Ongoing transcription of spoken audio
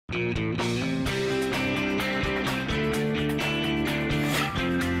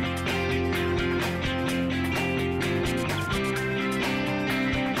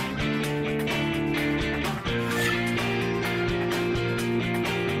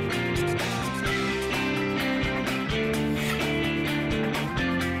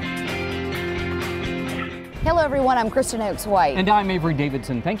Hello everyone, I'm Kristen Oaks White. And I'm Avery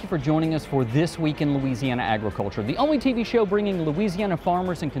Davidson. Thank you for joining us for This Week in Louisiana Agriculture, the only TV show bringing Louisiana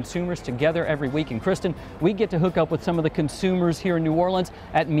farmers and consumers together every week. And Kristen, we get to hook up with some of the consumers here in New Orleans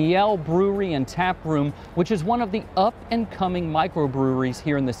at Miel Brewery and Tap Room, which is one of the up-and-coming microbreweries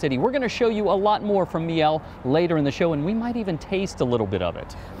here in the city. We're going to show you a lot more from Miel later in the show, and we might even taste a little bit of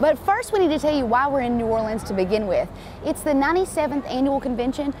it. But first, we need to tell you why we're in New Orleans to begin with. It's the 97th annual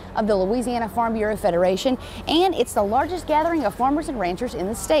convention of the Louisiana Farm Bureau Federation, and it's the largest gathering of farmers and ranchers in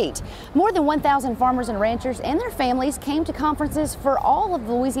the state. More than 1,000 farmers and ranchers and their families came to conferences for all of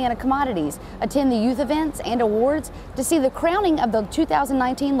the Louisiana commodities, attend the youth events and awards, to see the crowning of the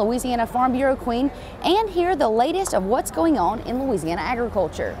 2019 Louisiana Farm Bureau Queen, and hear the latest of what's going on in Louisiana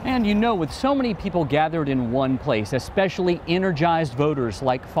agriculture. And you know, with so many people gathered in one place, especially energized voters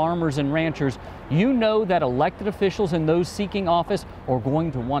like farmers and ranchers, you know that elected officials and those seeking office are going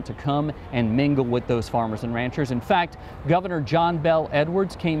to want to come and mingle with those farmers and ranchers. In fact, Governor John Bel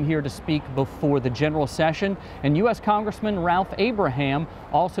Edwards came here to speak before the general session, and U.S. Congressman Ralph Abraham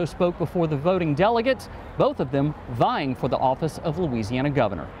also spoke before the voting delegates, both of them vying for the office of Louisiana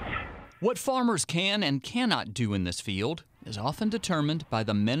governor. What farmers can and cannot do in this field is often determined by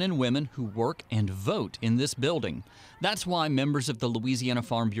the men and women who work and vote in this building. That's why members of the Louisiana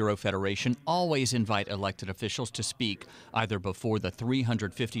Farm Bureau Federation always invite elected officials to speak, either before the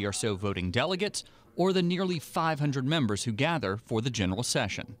 350 or so voting delegates or the nearly 500 members who gather for the general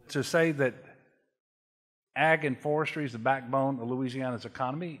session. To say that ag and forestry is the backbone of Louisiana's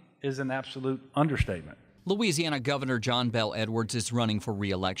economy is an absolute understatement. Louisiana Governor John Bel Edwards is running for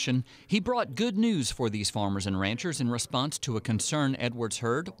re-election. He brought good news for these farmers and ranchers in response to a concern Edwards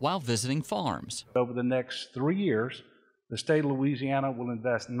heard while visiting farms. Over the next 3 years, the state of Louisiana will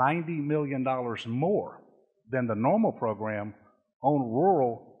invest $90 million more than the normal program on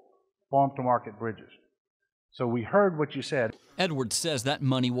rural farm-to-market bridges. So we heard what you said. Edwards says that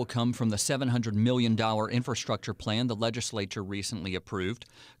money will come from the $700 million infrastructure plan the legislature recently approved.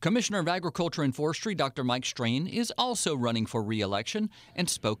 Commissioner of Agriculture and Forestry, Dr. Mike Strain, is also running for re-election and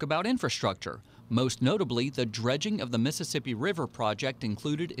spoke about infrastructure, most notably the dredging of the Mississippi River project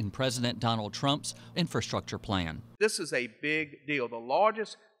included in President Donald Trump's infrastructure plan. This is a big deal, the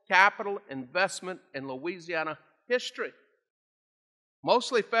largest capital investment in Louisiana history.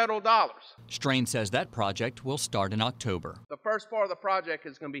 Mostly federal dollars. Strain says that project will start in October. The first part of the project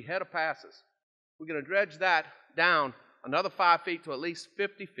is going to be head of passes. We're going to dredge that down another 5 feet to at least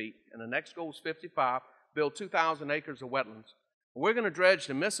 50 feet, and the next goal is 55, build 2,000 acres of wetlands. We're going to dredge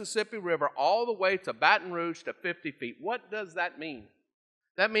the Mississippi River all the way to Baton Rouge to 50 feet. What does that mean?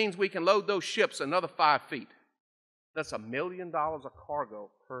 That means we can load those ships another 5 feet. That's $1 million of cargo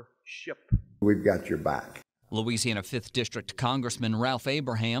per ship. We've got your back. Louisiana 5th District Congressman Ralph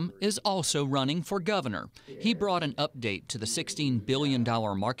Abraham is also running for governor. He brought an update to the $16 billion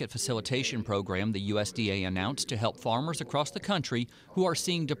market facilitation program the USDA announced to help farmers across the country who are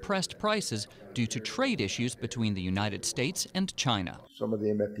seeing depressed prices due to trade issues between the United States and China. Some of the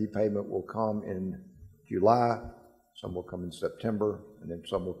MFP payment will come in July, some will come in September, and then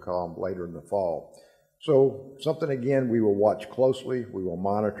some will come later in the fall. So something, again, we will watch closely, we will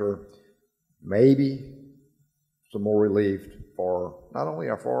monitor, maybe some more relief for not only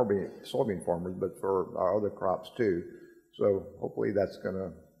our soybean farmers, but for our other crops too. So hopefully that's going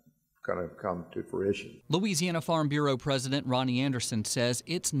to come to fruition. Louisiana Farm Bureau President Ronnie Anderson says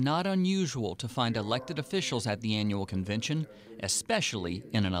it's not unusual to find elected officials at the annual convention, especially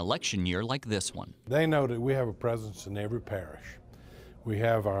in an election year like this one. They know that we have a presence in every parish. We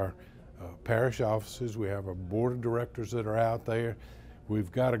have our parish offices, we have our board of directors that are out there.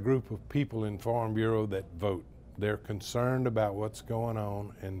 We've got a group of people in Farm Bureau that vote. They're concerned about what's going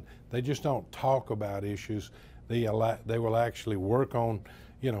on, and they just don't talk about issues. They will actually work on,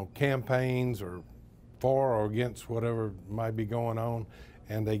 campaigns or for or against whatever might be going on,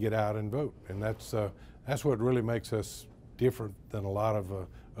 and they get out and vote. And that's what really makes us different than a lot of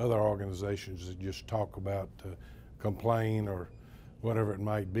other organizations that just talk about, complain or whatever it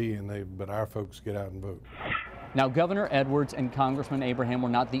might be, but our folks get out and vote. Now, Governor Edwards and Congressman Abraham were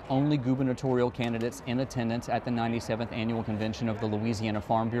not the only gubernatorial candidates in attendance at the 97th Annual Convention of the Louisiana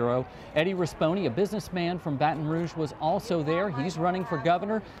Farm Bureau. Eddie Risponi, a businessman from Baton Rouge, was also there. He's running for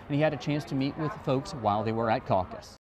governor, and he had a chance to meet with folks while they were at caucus.